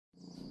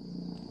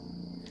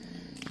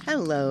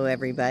Hello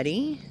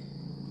everybody.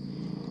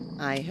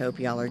 I hope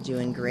y'all are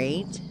doing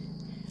great.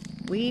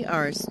 We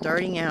are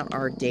starting out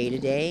our day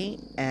today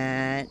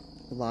at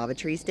Lava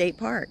Tree State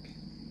Park.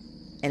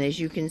 And as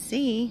you can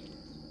see,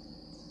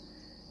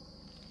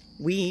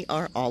 we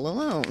are all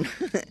alone.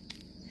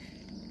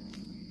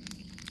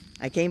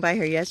 I came by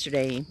here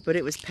yesterday, but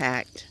it was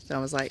packed. So I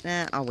was like,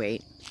 nah, I'll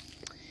wait.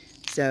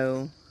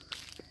 So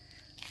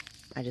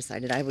I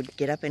decided I would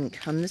get up and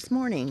come this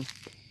morning.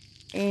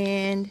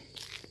 And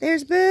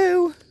there's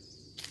Boo!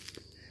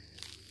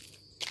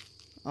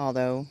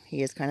 Although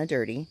he is kind of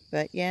dirty,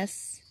 but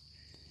yes,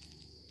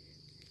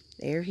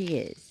 there he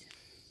is.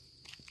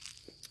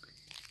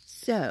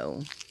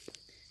 So,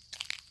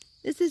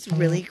 this is a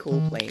really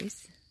cool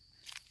place.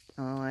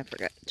 Oh, I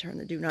forgot to turn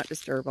the Do Not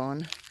Disturb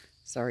on.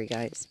 Sorry,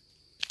 guys.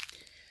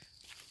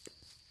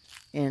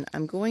 And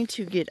I'm going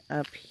to get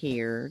up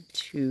here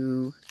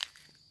to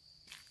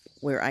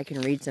where I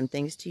can read some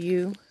things to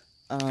you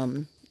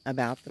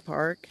about the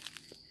park,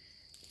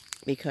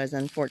 because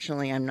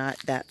unfortunately I'm not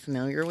that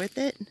familiar with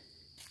it.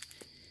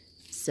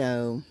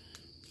 So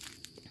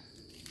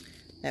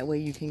that way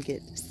you can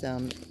get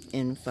some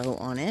info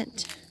on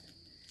it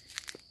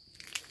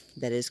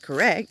that is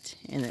correct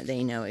and that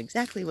they know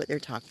exactly what they're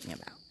talking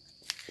about.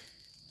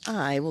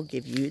 I will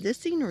give you the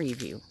scenery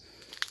view.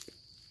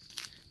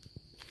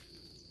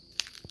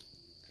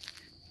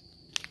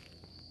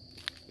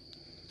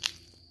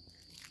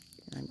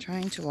 I'm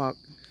trying to walk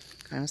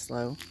kind of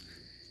slow.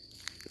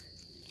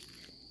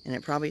 And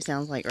it probably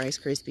sounds like Rice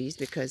Krispies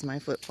because my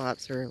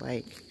flip-flops are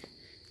like,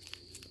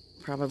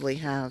 probably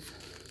have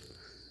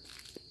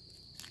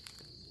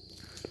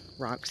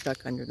rock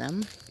stuck under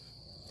them.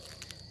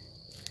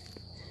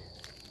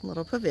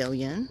 Little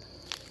pavilion.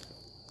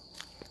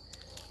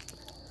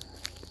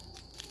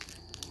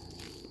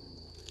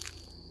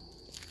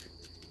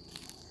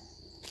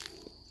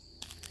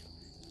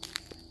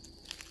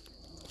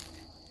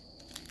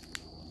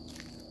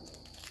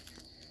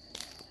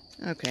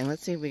 Okay,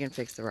 let's see if we can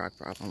fix the rock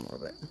problem a little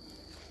bit.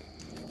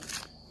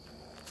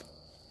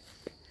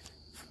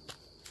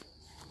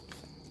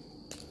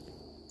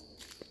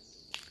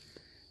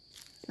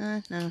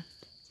 No.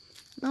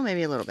 Well,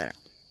 maybe a little better.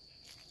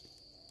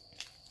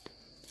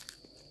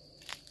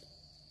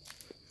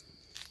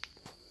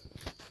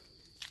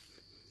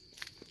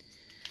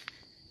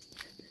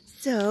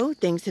 So,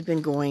 things have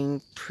been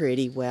going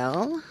pretty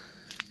well.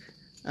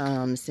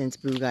 Since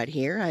Boo got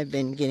here, I've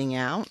been getting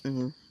out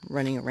and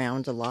running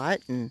around a lot.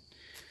 And,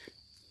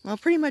 well,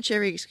 pretty much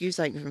every excuse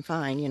I can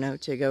find, you know,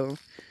 to go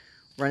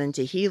run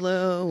into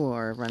Hilo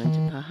or run into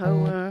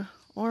Pahoa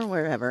or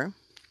wherever.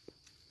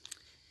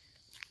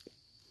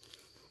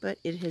 But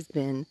it has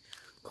been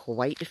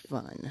quite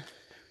fun.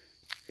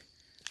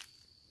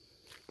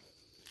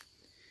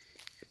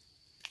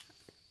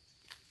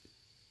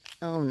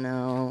 Oh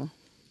no,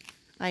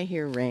 I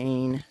hear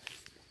rain.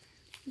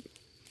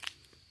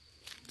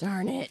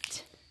 Darn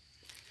it.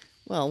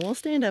 Well, we'll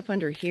stand up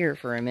under here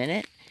for a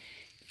minute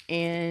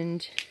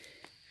and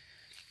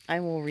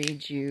I will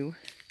read you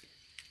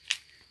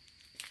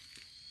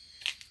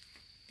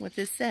what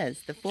this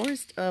says. The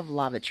Forest of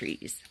Lava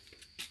Trees.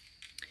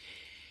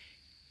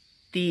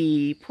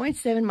 The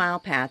 0.7 mile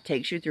path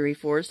takes you through a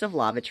forest of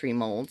lava tree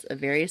molds of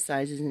various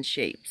sizes and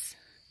shapes.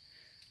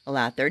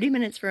 Allow 30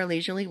 minutes for a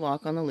leisurely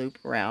walk on the loop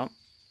route.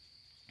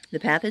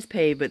 The path is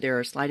paved, but there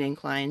are slight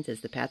inclines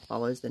as the path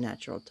follows the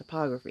natural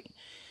topography.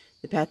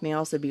 The path may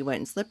also be wet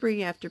and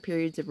slippery after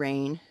periods of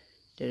rain.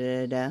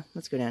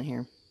 Let's go down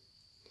here.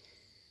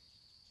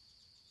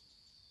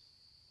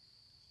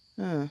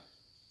 There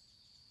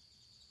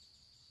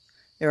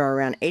are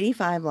around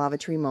 85 lava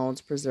tree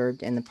molds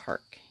preserved in the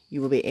park. You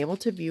will be able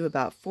to view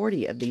about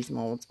 40 of these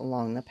molds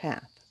along the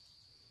path.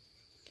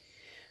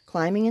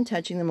 Climbing and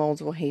touching the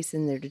molds will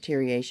hasten their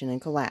deterioration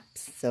and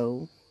collapse,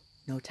 so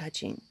no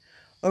touching.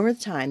 Over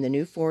time, the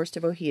new forest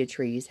of ohia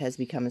trees has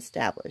become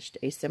established.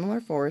 A similar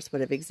forest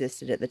would have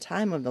existed at the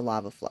time of the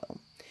lava flow.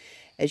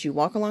 As you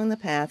walk along the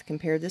path,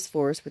 compare this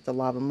forest with the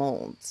lava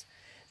molds.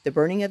 The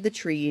burning of the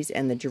trees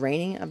and the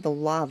draining of the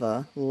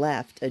lava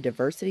left a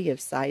diversity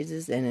of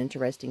sizes and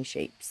interesting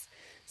shapes.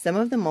 Some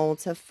of the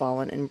molds have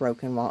fallen and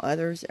broken, while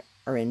others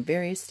are in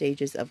various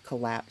stages of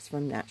collapse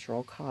from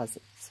natural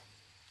causes.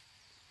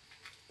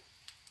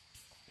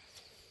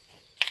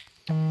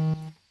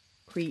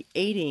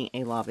 Creating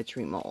a lava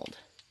tree mold.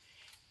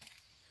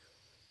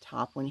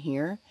 Top one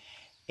here.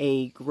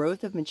 A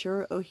growth of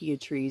mature ohia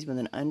trees with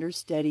an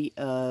understudy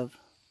of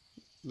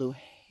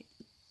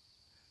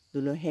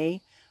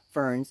luluhei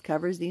ferns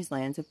covers these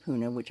lands of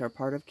Puna, which are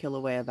part of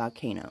Kilauea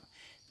volcano.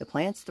 The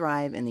plants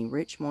thrive in the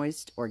rich,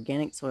 moist,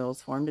 organic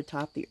soils formed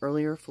atop the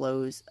earlier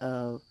flows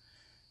of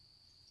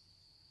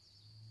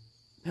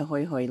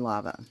Pahoa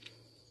lava.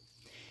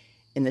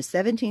 In the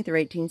 17th or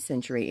 18th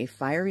century, a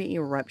fiery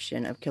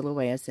eruption of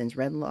Kilauea sends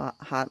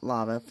red-hot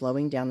lava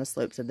flowing down the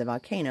slopes of the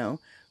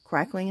volcano.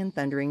 Crackling and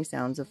thundering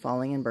sounds of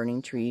falling and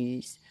burning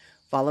trees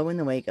follow in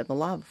the wake of the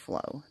lava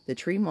flow. The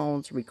tree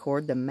molds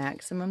record the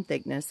maximum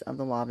thickness of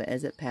the lava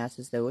as it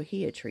passes the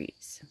ohia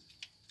trees.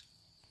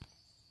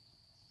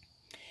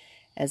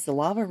 As the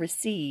lava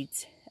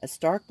recedes, a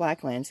stark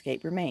black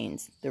landscape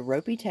remains. The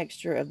ropey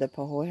texture of the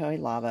Pahoa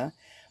lava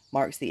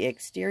marks the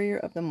exterior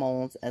of the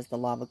molds as the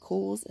lava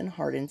cools and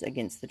hardens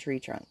against the tree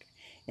trunk.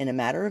 In a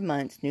matter of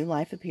months, new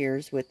life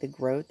appears with the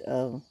growth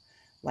of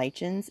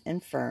lichens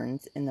and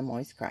ferns in the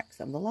moist cracks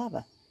of the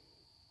lava.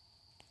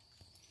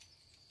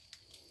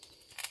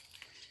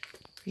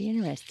 Pretty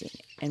interesting.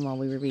 And while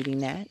we were reading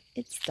that,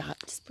 it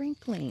stopped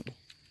sprinkling.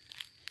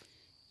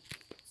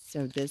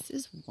 So this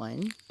is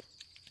one.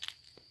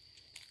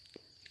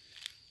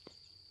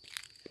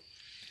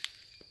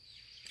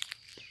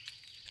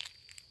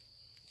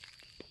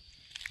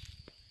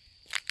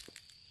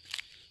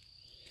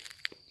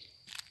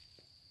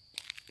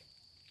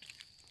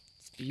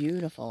 It's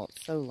beautiful.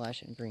 It's so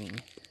lush and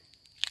green.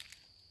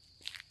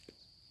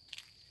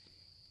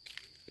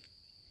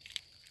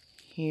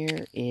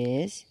 Here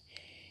is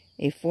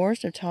a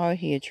forest of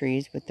tawahia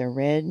trees with their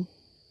red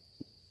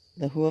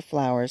lahua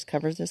flowers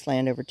covers this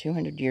land over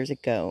 200 years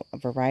ago. A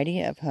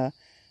variety of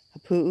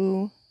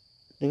hapuu,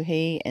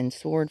 luhei, and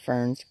sword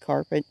ferns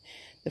carpet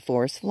the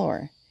forest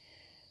floor.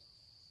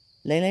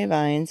 Lele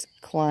vines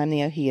climb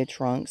the ohia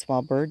trunks,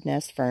 while bird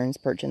nest ferns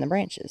perch in the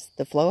branches.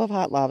 The flow of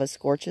hot lava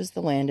scorches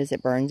the land as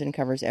it burns and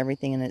covers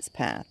everything in its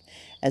path.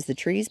 As the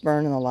trees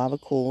burn and the lava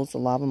cools, the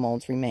lava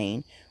molds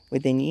remain.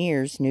 Within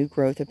years, new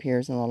growth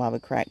appears in the lava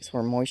cracks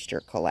where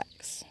moisture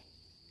collects.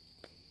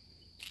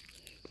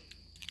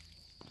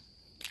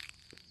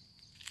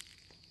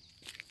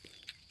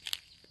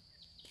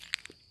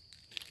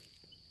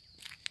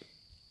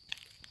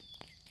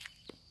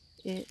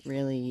 It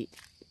really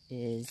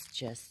is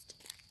just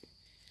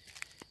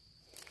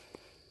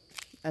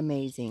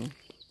amazing.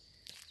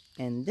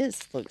 And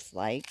this looks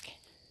like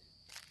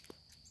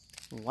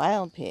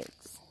wild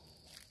pigs.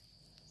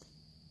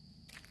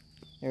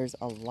 There's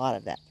a lot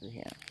of that through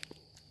here.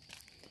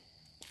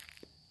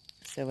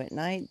 So at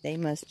night, they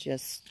must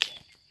just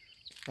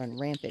run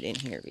rampant in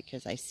here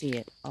because I see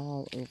it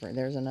all over.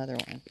 There's another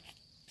one.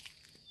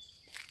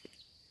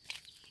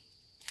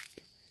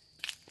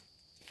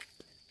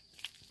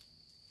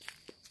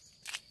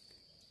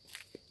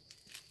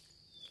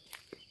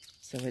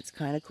 So it's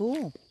kind of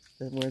cool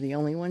that we're the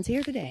only ones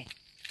here today.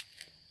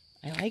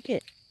 I like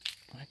it.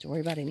 I don't have to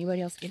worry about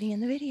anybody else getting in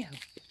the video.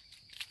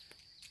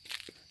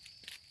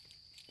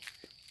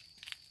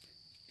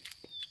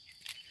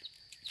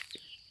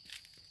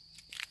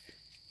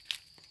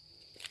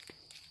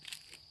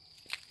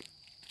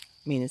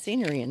 I mean, the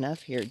scenery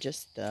enough here,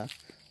 just the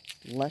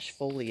lush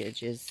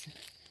foliage is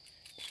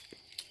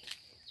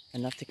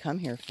enough to come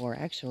here for,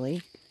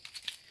 actually.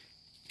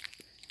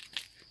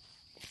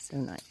 So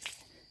nice.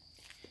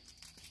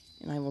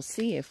 And I will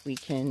see if we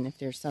can, if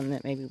there's some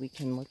that maybe we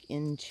can look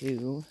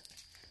into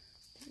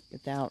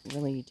without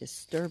really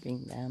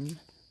disturbing them.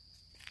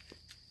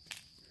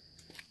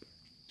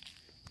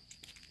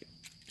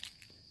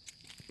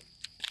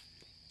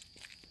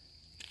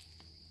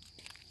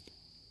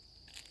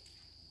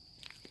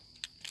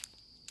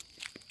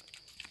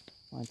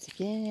 Once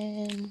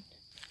again,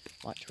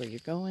 watch where you're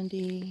going,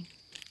 Dee.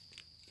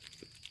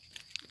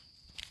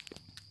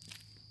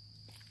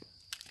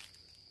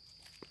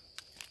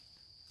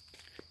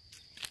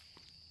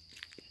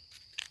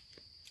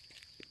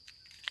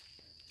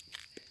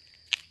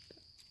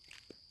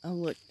 Oh,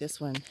 look, this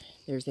one.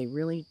 There's a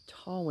really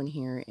tall one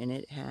here, and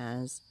it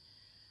has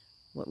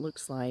what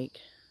looks like,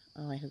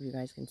 oh, I hope you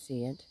guys can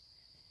see it.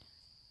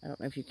 I don't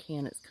know if you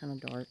can, it's kind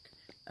of dark.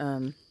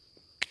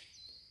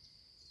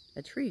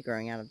 A tree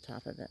growing out of the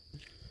top of it.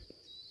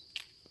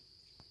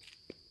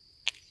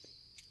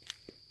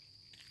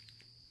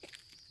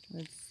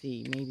 Let's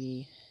see,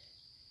 maybe,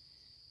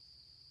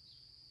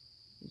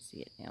 you can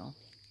see it now.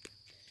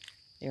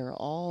 They're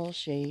all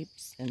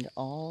shapes and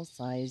all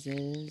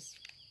sizes.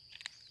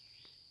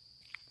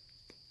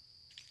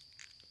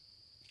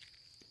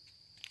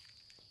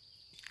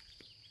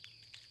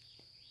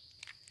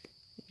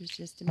 It was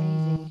just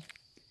amazing.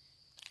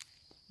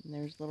 And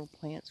there's little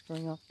plants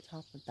growing off the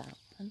top of that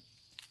one.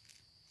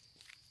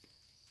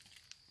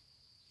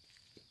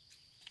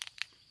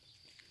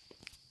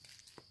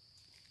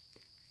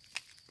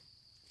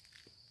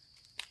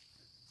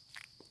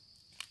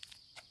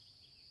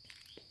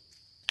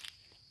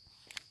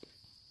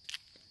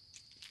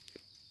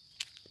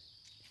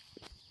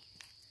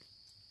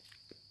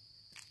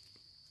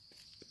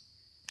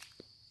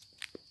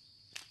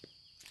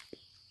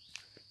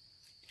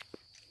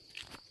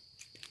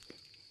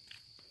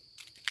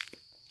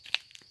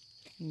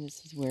 And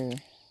this is where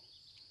the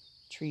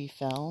tree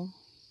fell.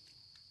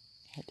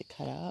 Had to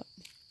cut up.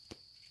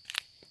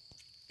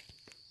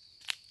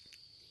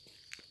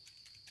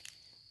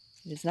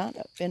 It has not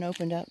been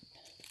opened up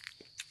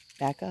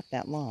back up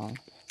that long.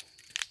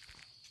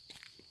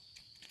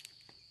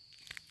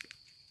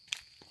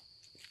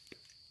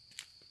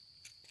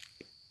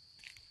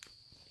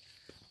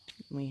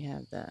 We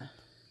have the,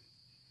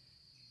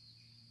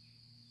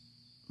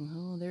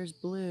 oh, there's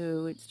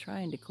blue. It's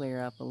trying to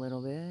clear up a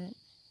little bit.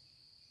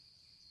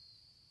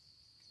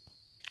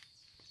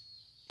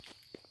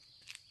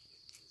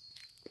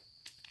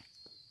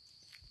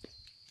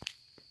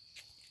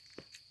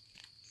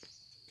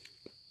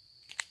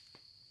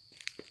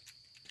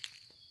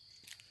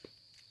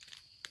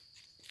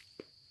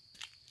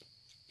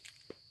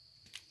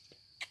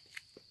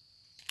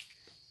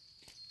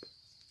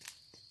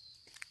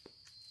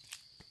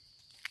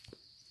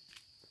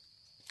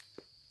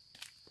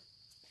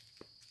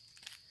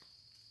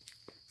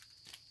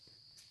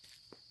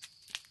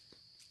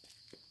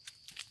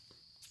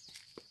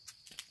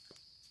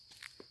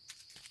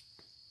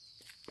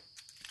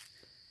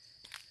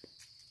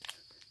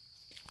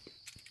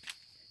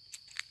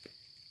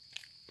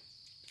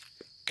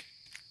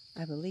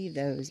 I believe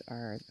those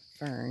are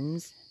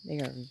ferns. They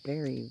are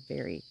very,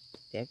 very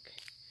thick.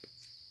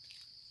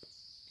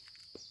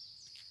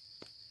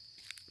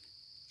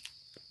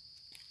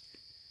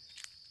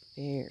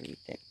 Very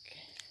thick.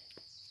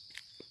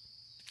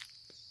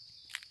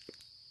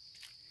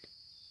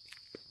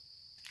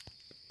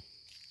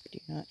 Do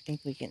not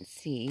think we can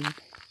see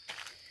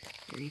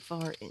very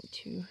far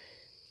into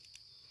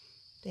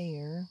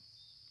there.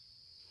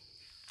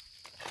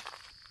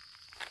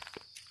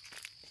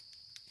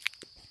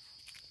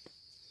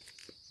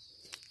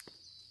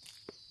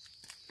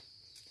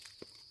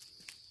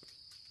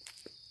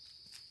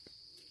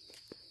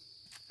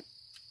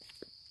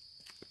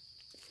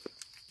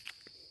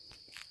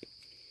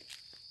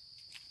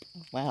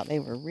 Wow, they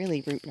were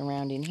really rooting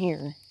around in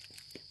here.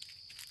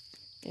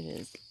 It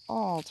is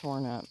all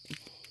torn up.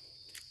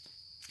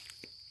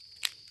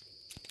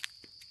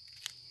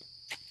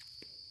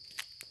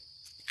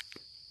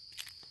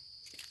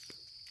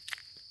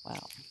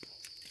 Wow.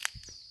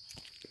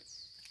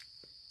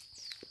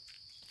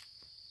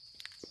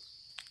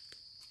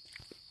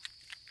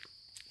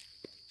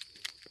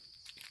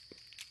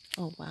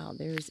 Oh wow,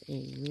 there's a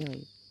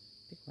really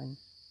big one.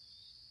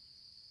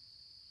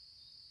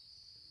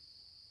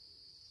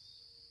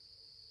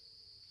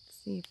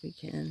 Let's see if we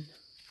can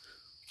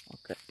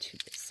walk up to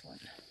this one.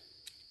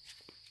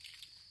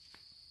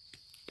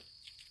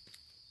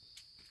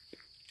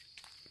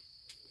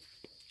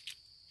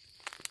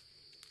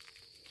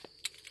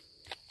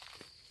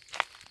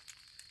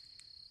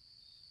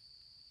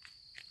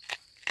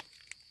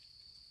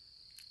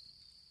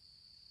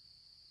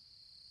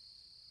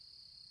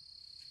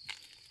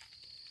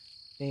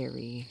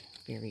 Very,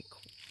 very cool.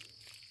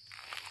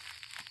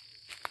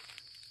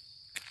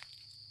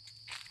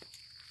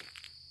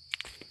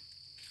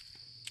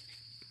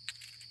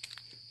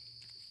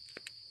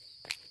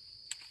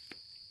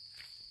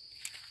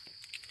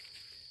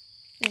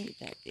 I think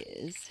that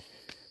is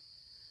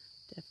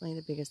definitely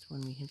the biggest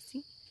one we have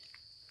seen.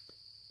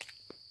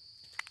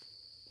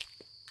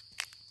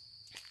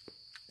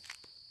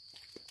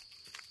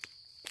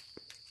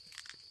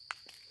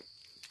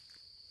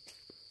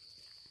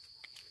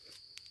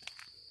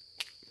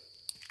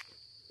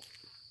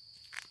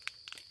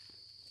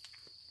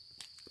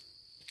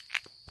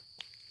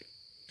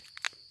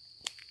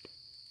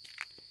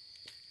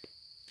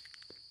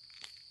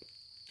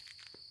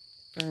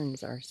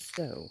 Ferns are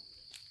so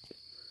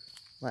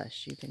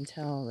lush. You can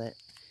tell that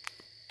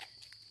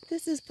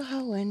this is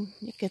Pahoa and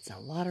it gets a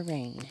lot of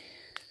rain.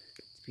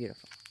 It's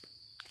beautiful.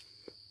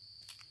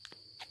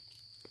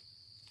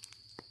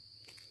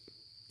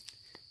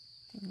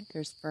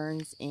 There's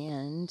ferns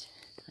and,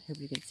 I hope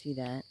you can see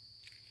that,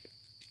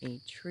 a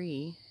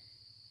tree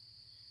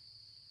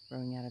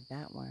growing out of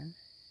that one.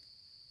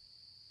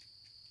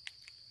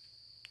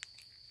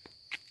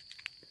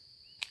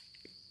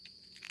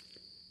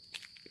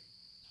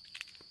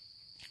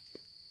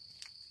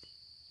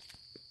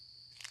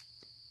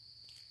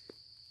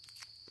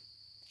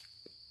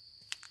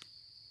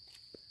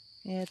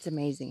 It's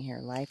amazing here.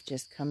 Life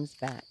just comes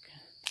back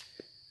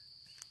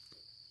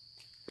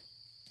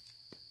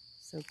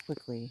so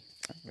quickly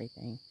for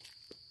everything.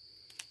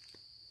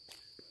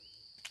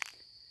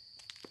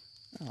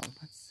 Oh,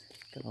 let's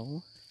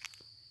go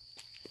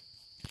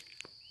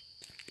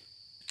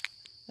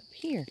up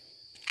here.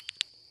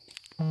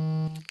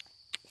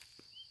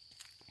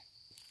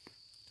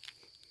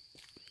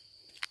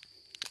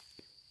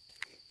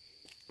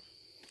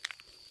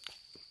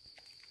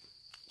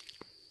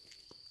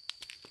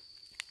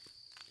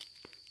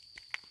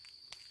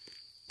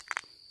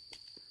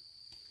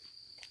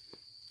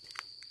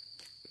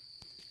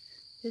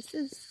 This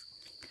is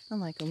kind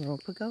of like a little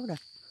pagoda.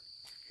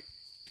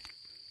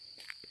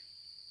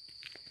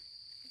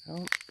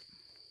 Oh,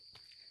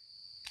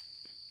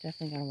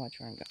 definitely gotta watch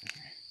where I'm going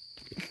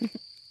here.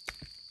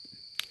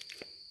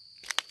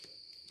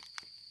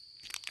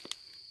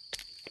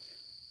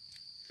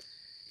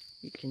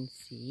 You can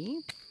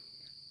see.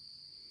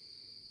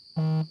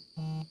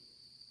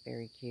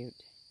 Very cute.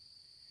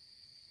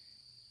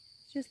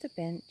 It's just a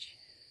bench.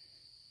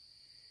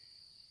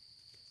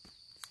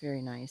 It's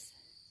very nice.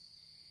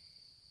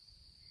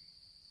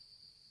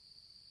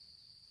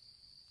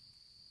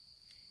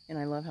 And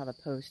I love how the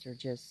posts are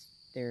just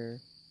their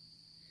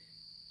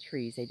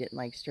trees. They didn't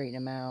like straighten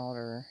them out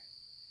or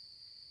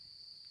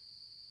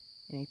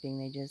anything.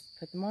 They just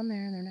put them on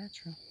there and they're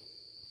natural.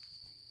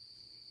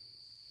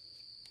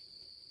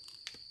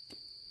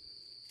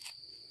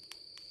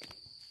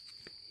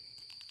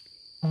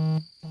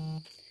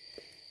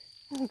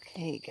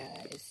 Okay,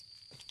 guys,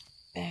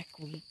 back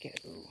we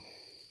go.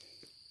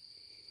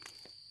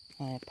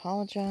 I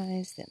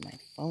apologize that my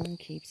phone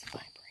keeps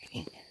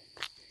vibrating.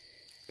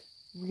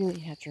 Really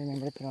have to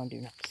remember to put on Do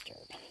Not Disturb.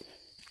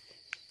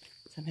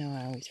 Somehow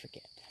I always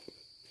forget.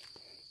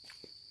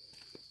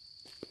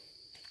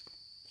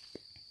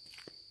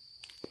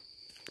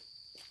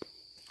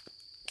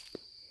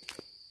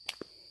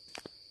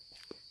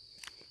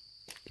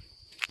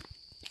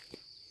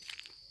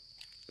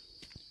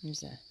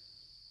 There's a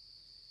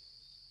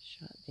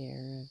shot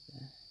there of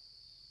the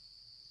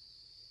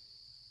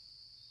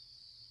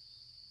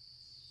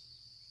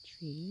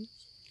trees.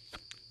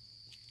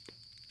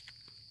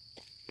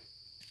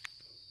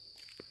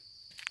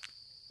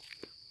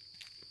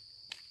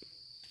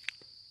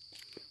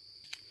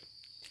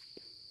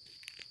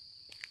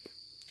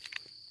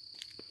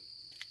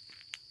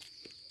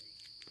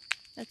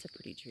 That's a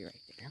pretty tree right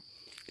there.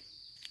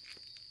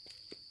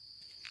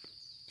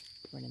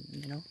 Right in the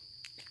middle.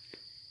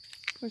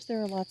 Of course,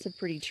 there are lots of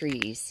pretty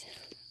trees.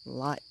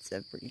 Lots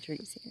of pretty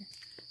trees here.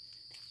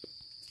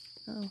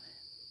 Oh,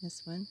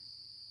 this one.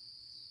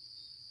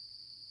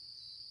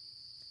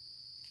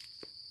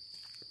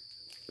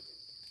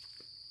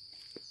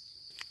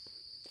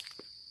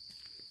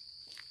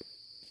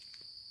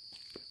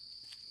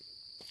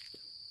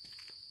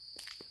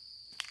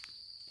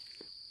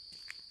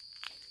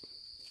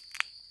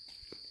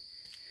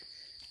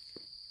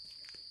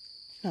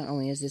 Not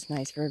only is this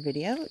nice for a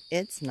video,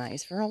 it's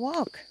nice for a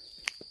walk.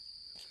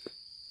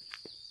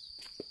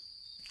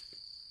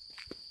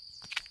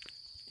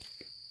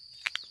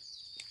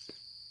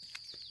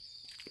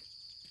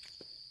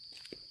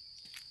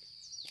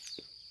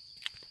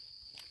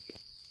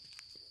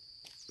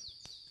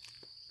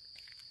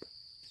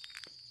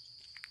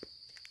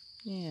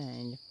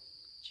 And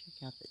check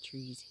out the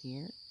trees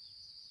here.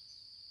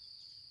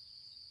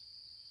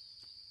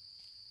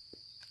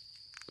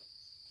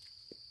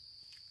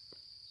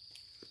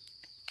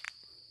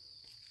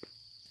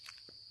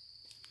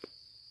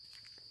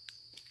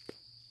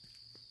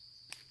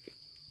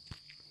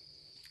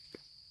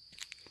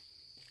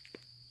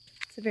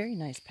 It's a very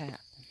nice path.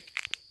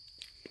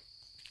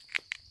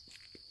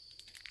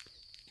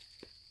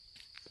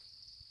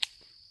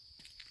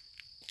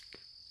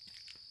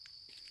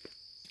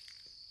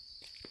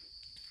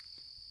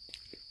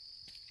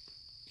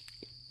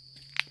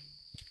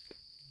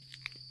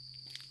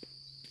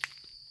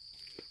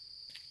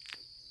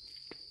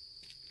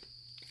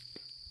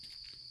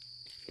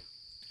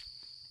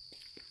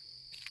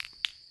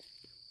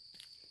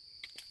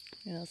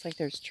 It looks like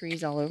there's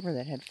trees all over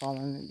that had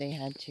fallen that they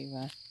had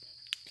to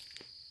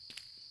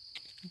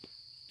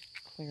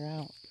clear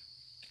out,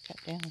 cut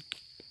down.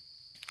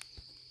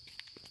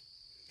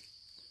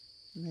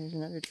 And there's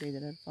another tree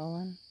that had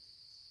fallen.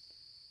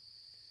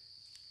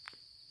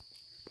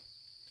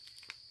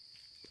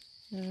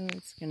 Oh,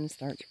 it's going to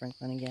start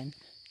sprinkling again.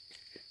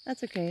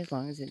 That's okay as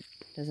long as it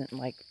doesn't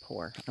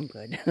pour. I'm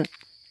good.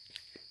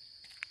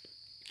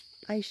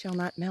 Ice shall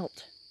not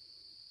melt.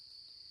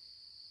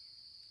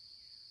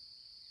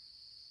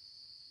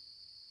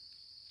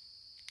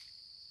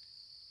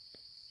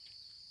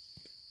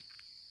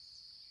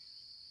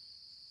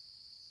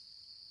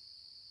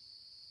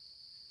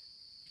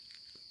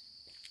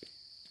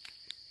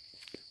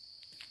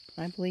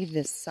 I believe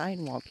this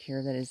sidewalk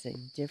here that is a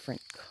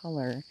different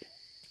color,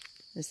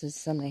 this is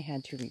some they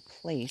had to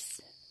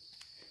replace.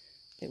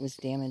 It was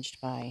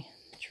damaged by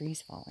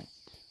trees falling.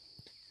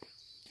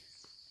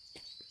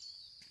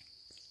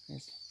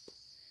 There's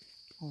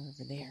more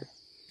over there.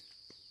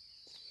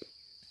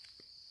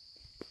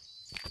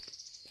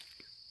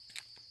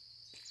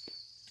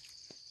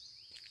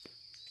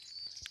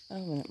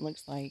 Oh, and it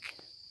looks like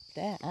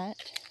that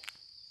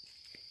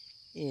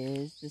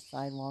is the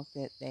sidewalk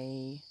that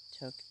they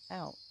took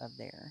out of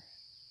there.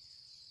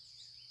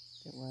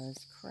 It was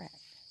cracked,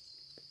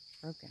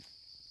 broken.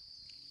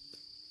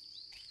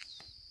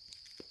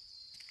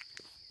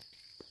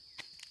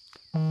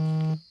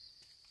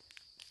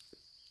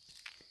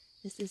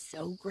 This is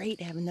so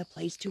great having the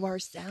place to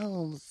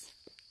ourselves.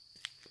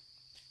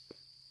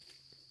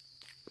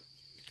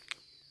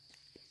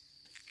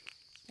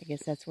 I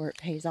guess that's where it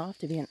pays off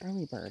to be an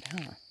early bird,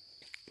 huh?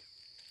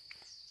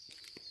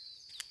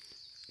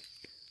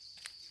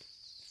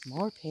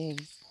 More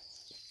pigs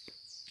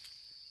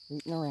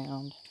rooting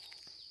around.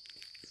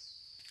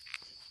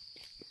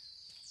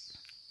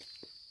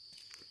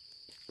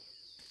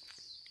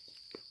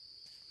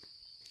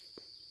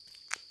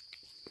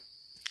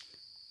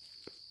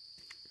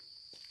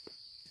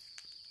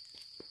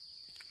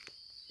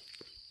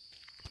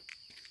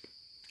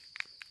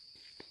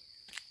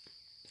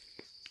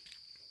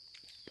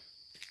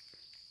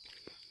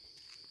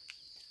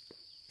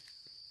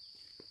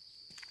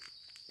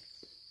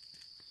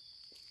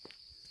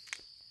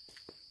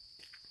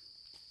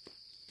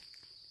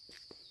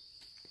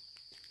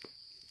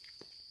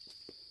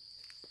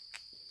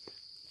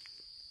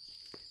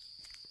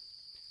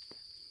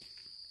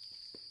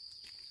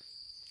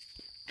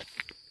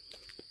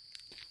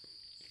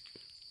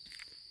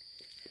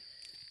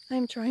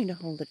 I'm trying to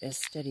hold it as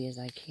steady as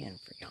I can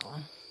for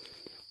y'all.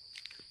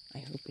 I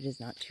hope it is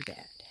not too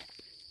bad.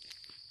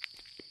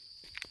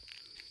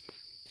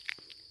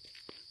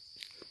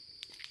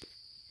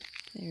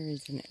 There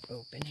is an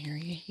open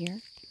area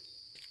here.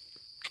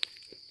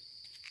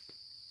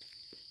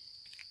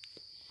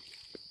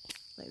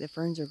 Like the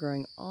ferns are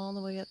growing all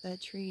the way up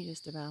that tree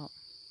just about.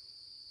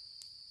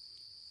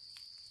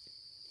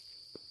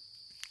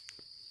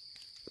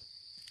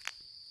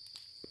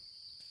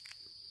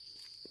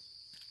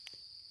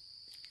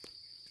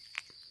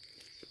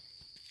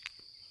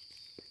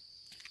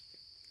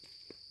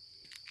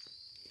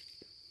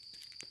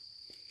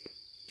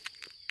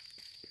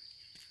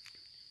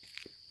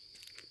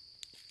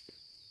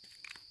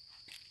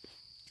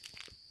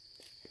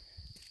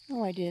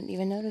 Oh, I didn't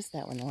even notice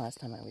that one the last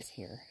time I was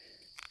here.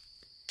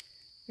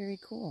 Very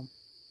cool.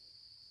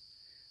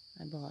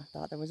 I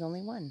thought there was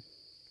only one.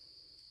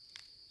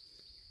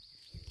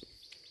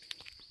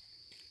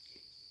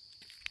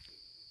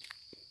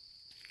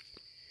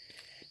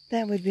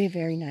 That would be a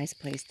very nice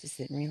place to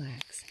sit and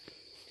relax.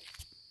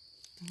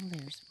 Oh,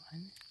 there's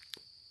one.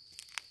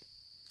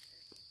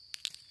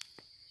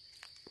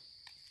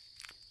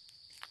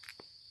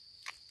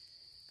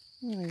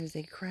 Oh, there's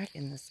a crack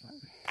in this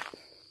one.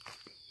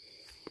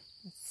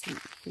 Let's see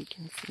if we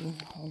can see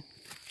the hole.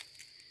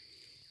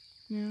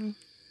 No,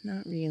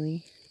 not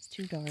really. It's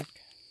too dark.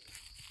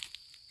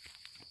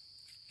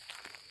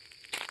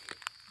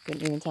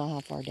 Couldn't even tell how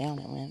far down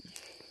it went.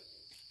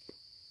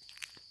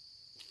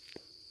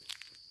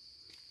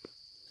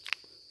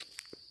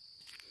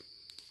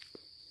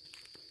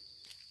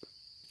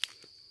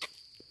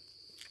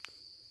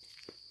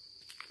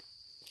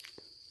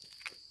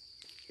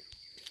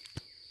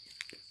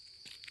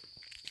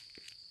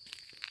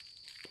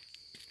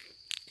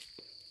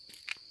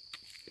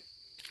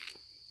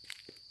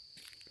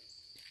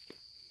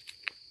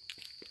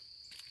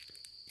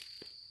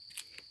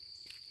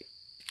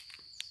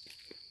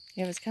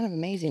 It was kind of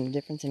amazing, the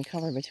difference in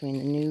color between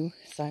the new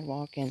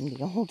sidewalk and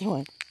the old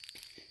one.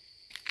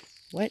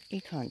 What a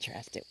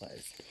contrast it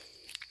was.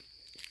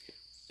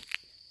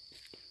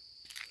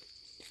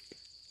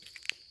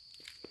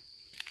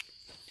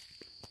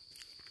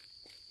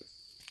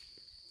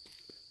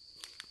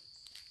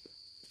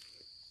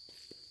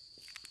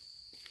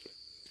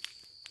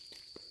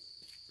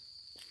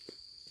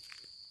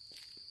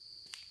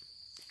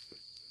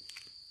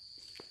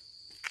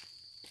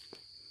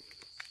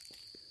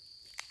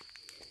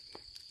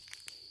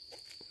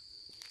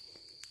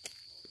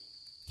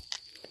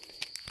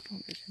 Oh,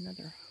 there's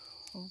another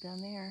hole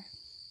down there.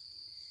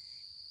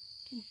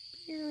 Can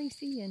barely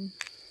see in.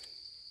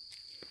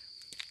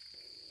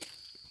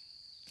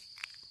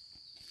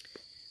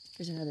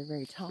 There's another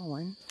very tall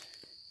one.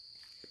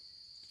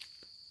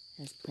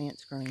 Has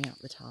plants growing out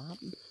the top.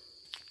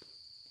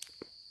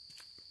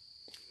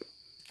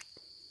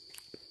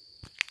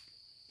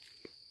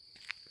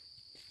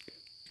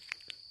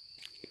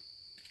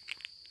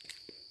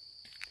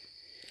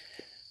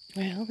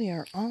 Well, we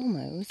are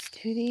almost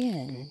to the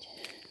end.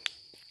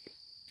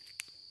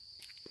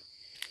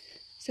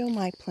 So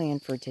my plan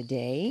for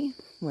today,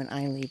 when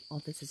I leave,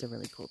 oh, this is a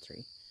really cool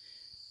tree.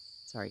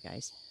 Sorry,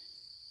 guys.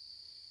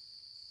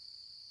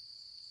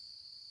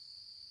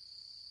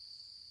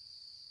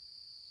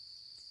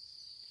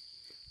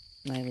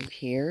 When I leave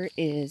here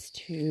is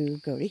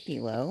to go to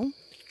Hilo.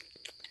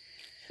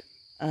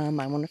 I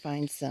want to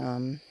find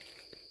some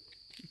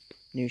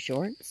new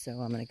shorts, so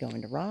I'm going to go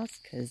into Ross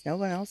because no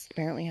one else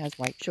apparently has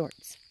white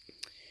shorts.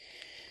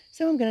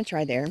 So I'm going to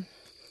try there.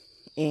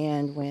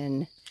 And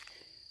when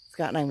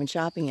Scott and I went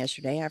shopping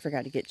yesterday, I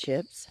forgot to get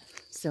chips.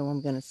 So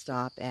I'm going to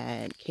stop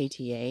at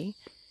KTA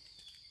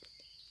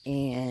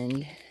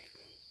and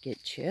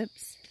get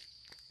chips.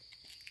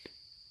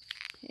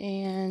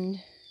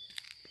 And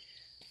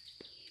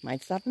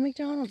might stop at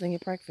McDonald's and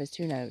get breakfast,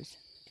 who knows.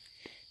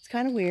 It's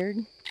kind of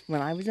weird.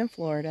 When I was in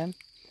Florida,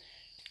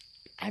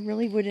 I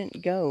really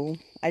wouldn't go.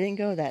 I didn't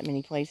go that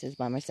many places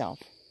by myself.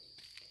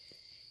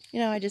 You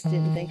know, I just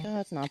didn't think, oh,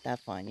 it's not that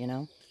fun, you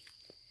know.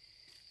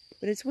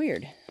 But it's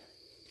weird.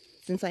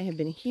 Since I have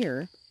been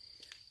here,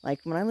 like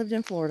when I lived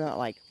in Florida,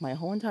 like my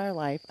whole entire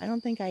life, I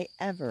don't think I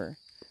ever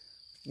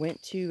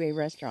went to a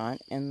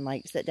restaurant and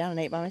like sat down and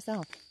ate by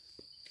myself.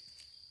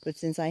 But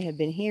since I have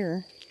been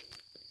here,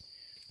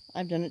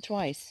 I've done it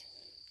twice.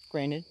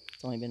 Granted,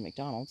 it's only been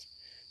McDonald's.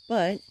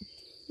 But,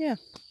 yeah.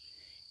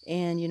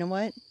 And you know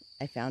what?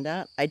 I found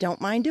out I don't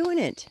mind doing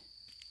it.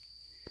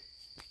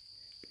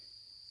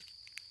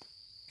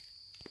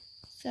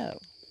 So,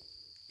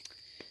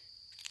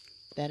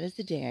 that is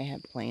the day I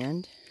have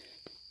planned.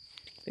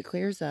 If it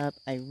clears up,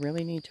 I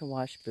really need to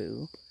wash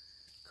Boo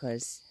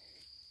because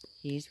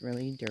he's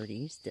really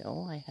dirty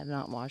still. I have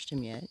not washed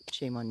him yet.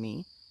 Shame on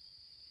me.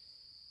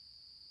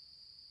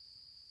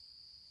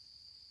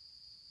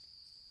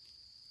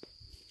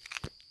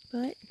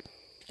 But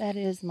that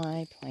is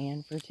my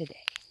plan for today.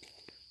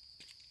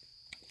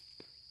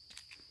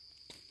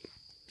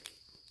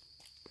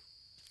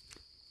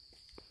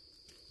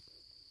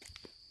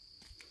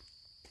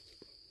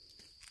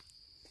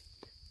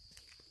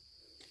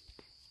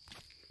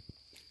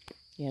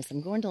 Yes,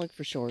 I'm going to look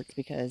for shorts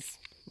because,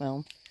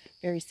 well,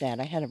 very sad.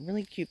 I had a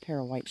really cute pair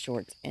of white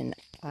shorts and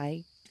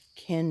I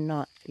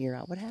cannot figure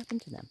out what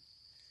happened to them.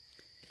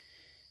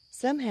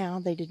 Somehow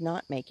they did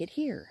not make it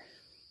here.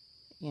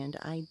 And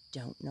I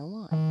don't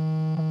know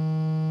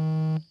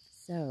why.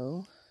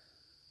 So,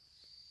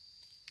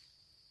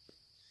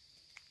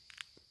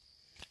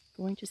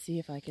 going to see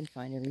if I can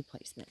find a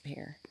replacement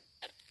pair.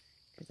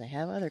 Because I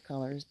have other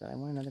colors, but I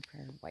want another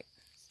pair of white ones.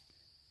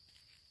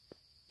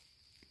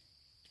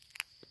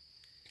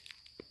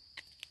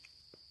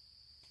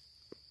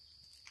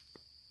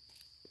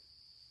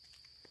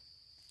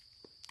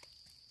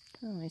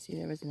 Oh, I see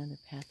there was another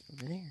path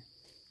over there.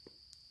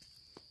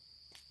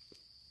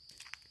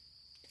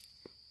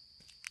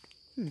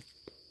 So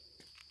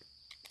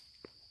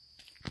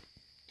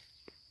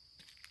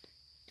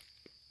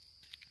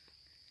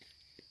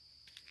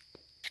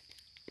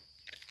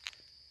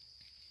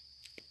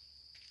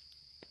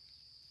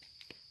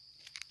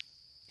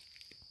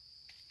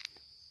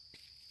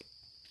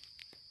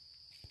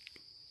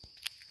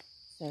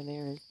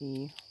there's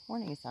the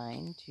warning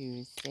sign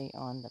to stay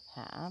on the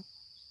path,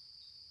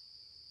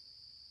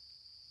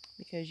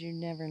 because you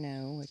never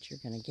know what you're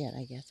going to get,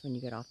 I guess, when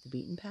you get off the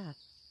beaten path.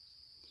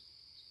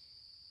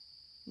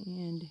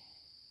 And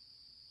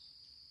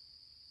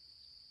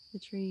the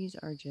trees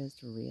are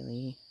just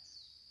really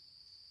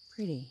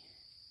pretty.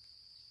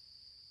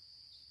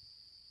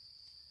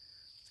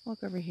 Let's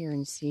walk over here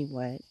and see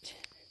what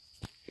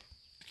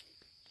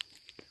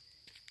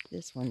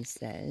this one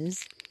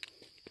says.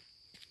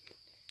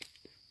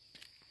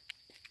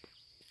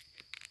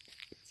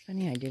 It's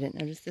funny, I didn't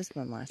notice this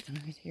one last time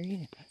I was here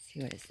either. Let's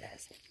see what it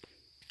says.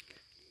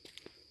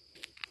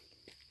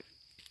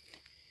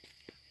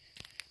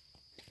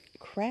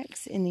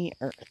 Cracks in the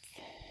earth.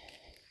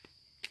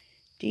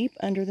 Deep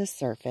under the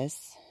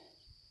surface,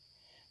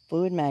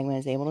 fluid magma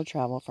is able to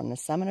travel from the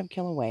summit of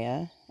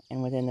Kilauea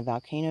and within the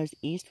volcano's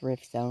east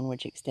rift zone,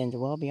 which extends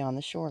well beyond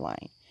the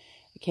shoreline.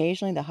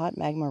 Occasionally, the hot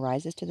magma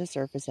rises to the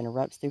surface and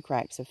erupts through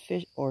cracks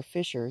or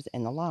fissures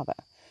in the lava.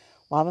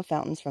 Lava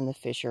fountains from the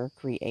fissure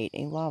create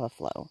a lava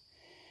flow.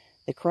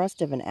 The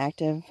crust of an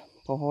active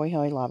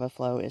Pahoa lava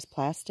flow is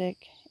plastic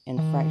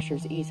and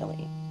fractures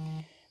easily.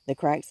 The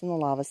cracks in the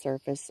lava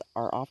surface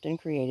are often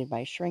created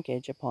by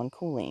shrinkage upon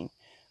cooling.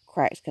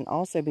 Cracks can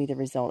also be the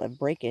result of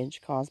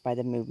breakage caused by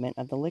the movement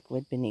of the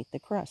liquid beneath the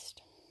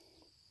crust.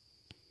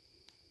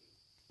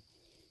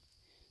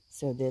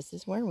 So this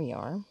is where we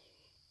are.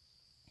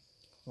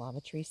 Lava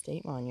Tree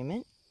State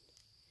Monument.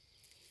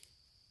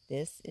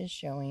 This is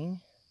showing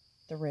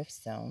the rift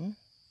zone.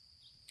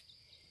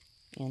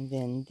 And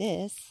then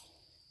this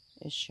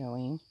is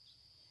showing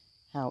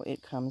how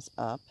it comes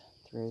up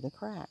through the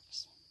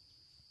cracks.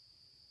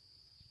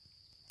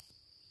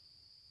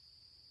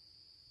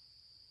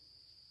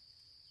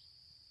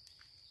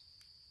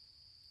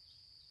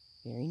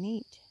 Very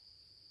neat.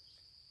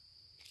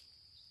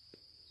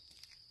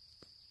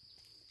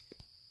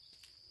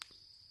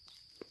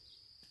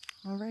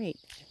 All right,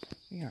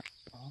 we are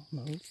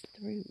almost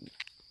through.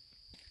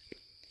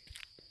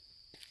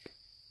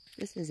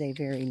 This is a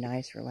very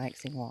nice,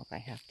 relaxing walk, I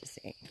have to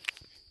say.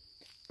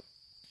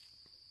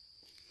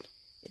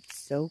 It's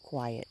so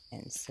quiet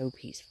and so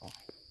peaceful.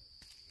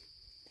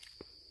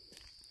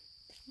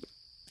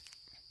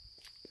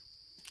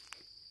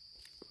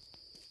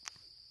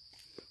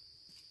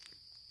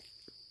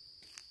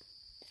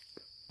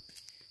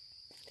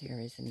 There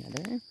is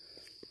another.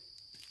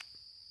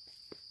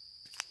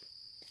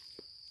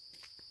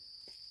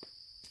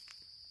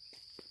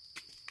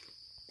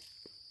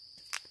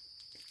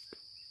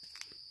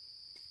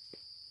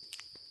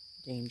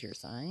 Danger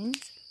signs.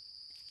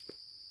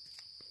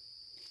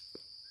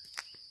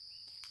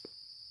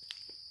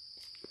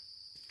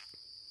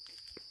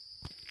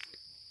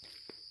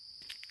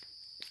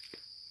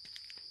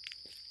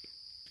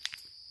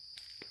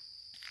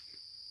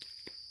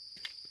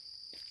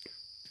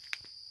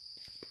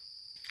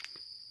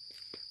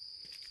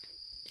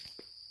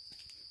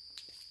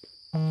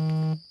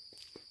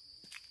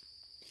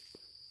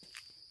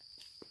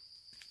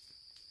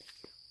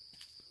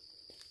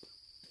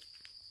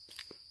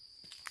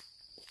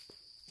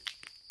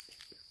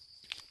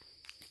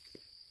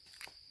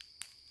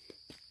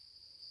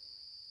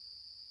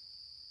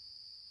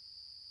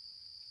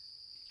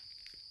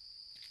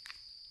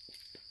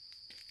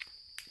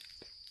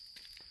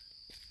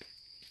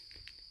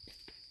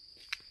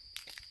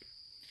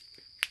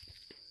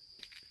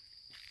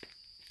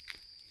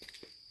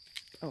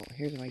 Oh,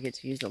 here's where I get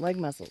to use the leg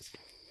muscles.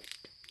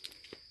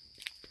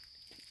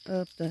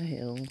 Up the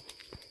hill.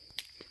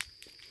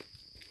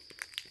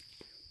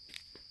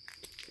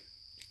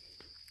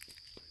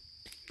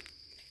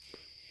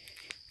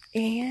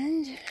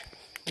 And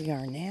we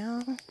are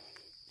now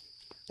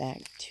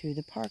back to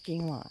the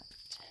parking lot.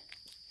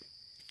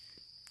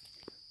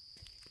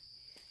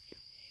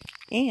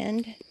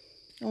 And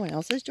no one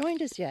else has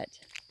joined us yet.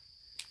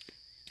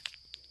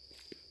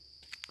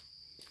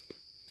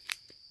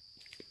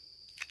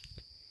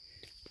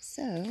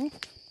 So,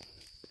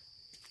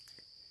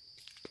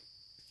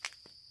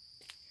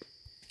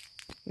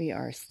 we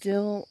are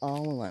still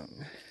all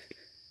alone.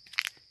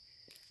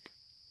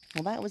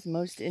 Well, that was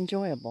most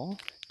enjoyable,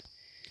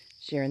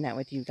 sharing that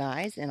with you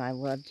guys, and I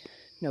loved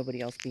nobody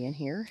else being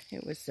here.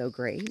 It was so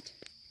great.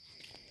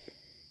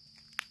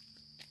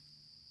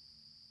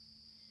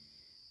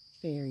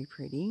 Very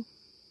pretty.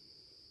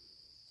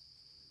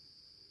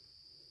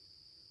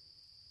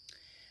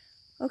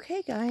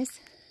 Okay, guys.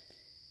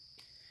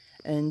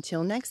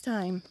 Until next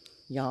time,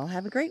 y'all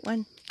have a great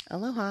one.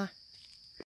 Aloha.